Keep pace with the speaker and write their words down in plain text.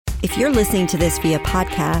If you're listening to this via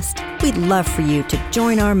podcast, we'd love for you to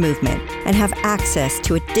join our movement and have access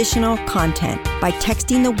to additional content by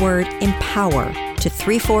texting the word EMPOWER to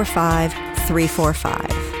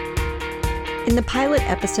 345-345. In the pilot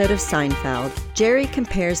episode of Seinfeld, Jerry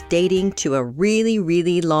compares dating to a really,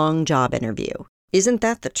 really long job interview. Isn't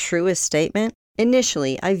that the truest statement?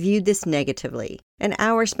 Initially, I viewed this negatively. An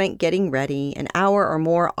hour spent getting ready, an hour or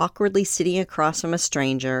more awkwardly sitting across from a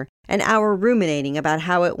stranger, an hour ruminating about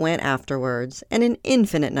how it went afterwards, and an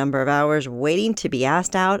infinite number of hours waiting to be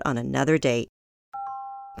asked out on another date.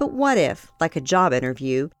 But what if, like a job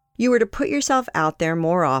interview, you were to put yourself out there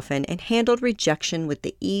more often and handled rejection with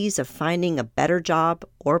the ease of finding a better job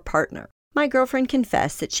or partner? My girlfriend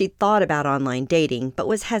confessed that she'd thought about online dating but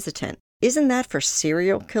was hesitant. Isn't that for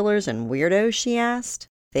serial killers and weirdos, she asked?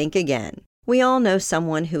 Think again. We all know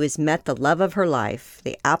someone who has met the love of her life,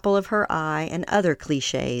 the apple of her eye, and other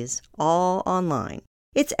cliches, all online.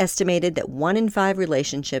 It's estimated that 1 in 5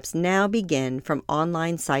 relationships now begin from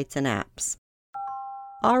online sites and apps.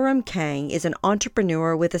 Aram Kang is an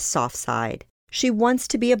entrepreneur with a soft side. She wants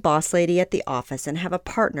to be a boss lady at the office and have a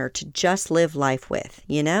partner to just live life with,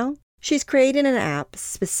 you know? She's created an app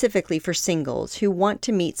specifically for singles who want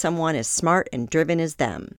to meet someone as smart and driven as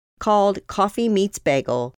them. Called Coffee Meets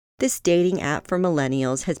Bagel, this dating app for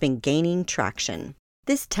millennials has been gaining traction.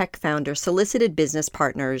 This tech founder solicited business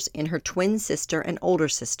partners in her twin sister and older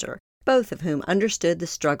sister, both of whom understood the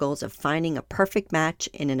struggles of finding a perfect match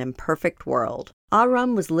in an imperfect world.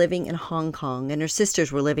 Aram was living in Hong Kong and her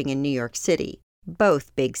sisters were living in New York City,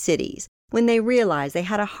 both big cities, when they realized they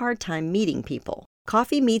had a hard time meeting people.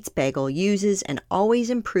 Coffee Meets Bagel uses an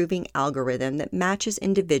always improving algorithm that matches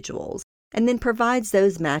individuals and then provides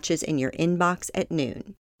those matches in your inbox at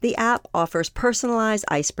noon. The app offers personalized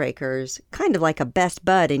icebreakers, kind of like a best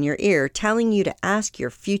bud in your ear telling you to ask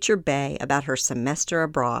your future bae about her semester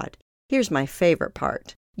abroad. Here's my favorite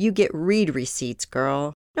part. You get read receipts,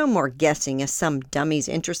 girl. No more guessing if some dummy's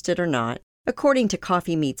interested or not. According to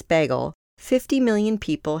Coffee Meets Bagel, 50 million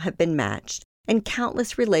people have been matched, and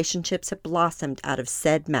countless relationships have blossomed out of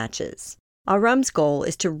said matches. Aram's goal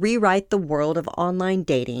is to rewrite the world of online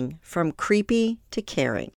dating from creepy to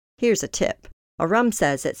caring. Here's a tip. Aram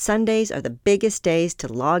says that Sundays are the biggest days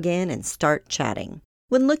to log in and start chatting.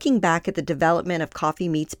 When looking back at the development of Coffee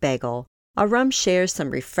Meets Bagel, Aram shares some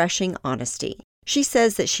refreshing honesty. She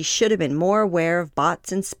says that she should have been more aware of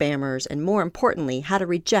bots and spammers and, more importantly, how to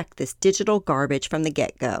reject this digital garbage from the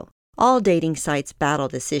get-go. All dating sites battle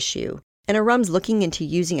this issue, and Aram's looking into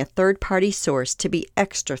using a third-party source to be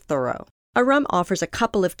extra thorough. Aram offers a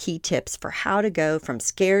couple of key tips for how to go from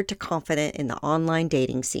scared to confident in the online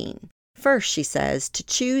dating scene. First, she says, to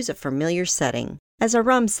choose a familiar setting. As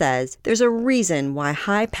Aram says, there's a reason why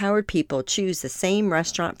high-powered people choose the same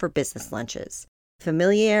restaurant for business lunches.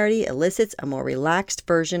 Familiarity elicits a more relaxed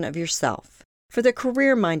version of yourself. For the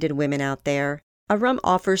career-minded women out there, Aram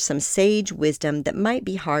offers some sage wisdom that might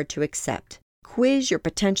be hard to accept. Quiz your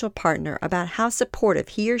potential partner about how supportive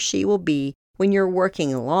he or she will be when you're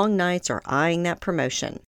working long nights or eyeing that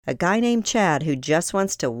promotion. A guy named Chad who just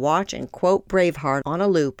wants to watch and quote Braveheart on a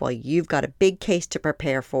loop while you've got a big case to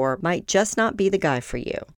prepare for might just not be the guy for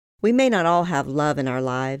you. We may not all have love in our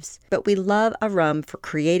lives, but we love Aram for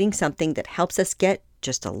creating something that helps us get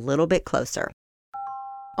just a little bit closer.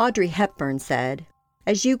 Audrey Hepburn said,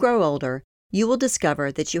 "As you grow older, you will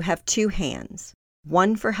discover that you have 2 hands,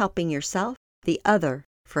 one for helping yourself, the other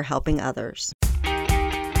for helping others."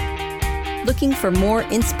 Looking for more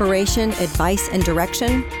inspiration, advice, and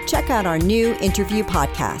direction? Check out our new interview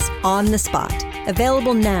podcast, On the Spot,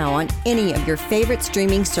 available now on any of your favorite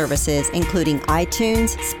streaming services, including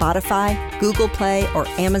iTunes, Spotify, Google Play, or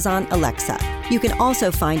Amazon Alexa. You can also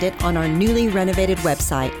find it on our newly renovated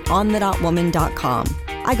website, onthedotwoman.com.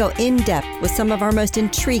 I go in-depth with some of our most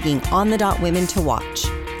intriguing on-the-dot women to watch.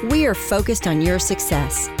 We are focused on your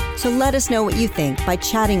success. So let us know what you think by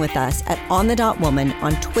chatting with us at On the Dot Woman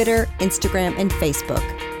on Twitter, Instagram, and Facebook.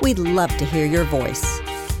 We'd love to hear your voice.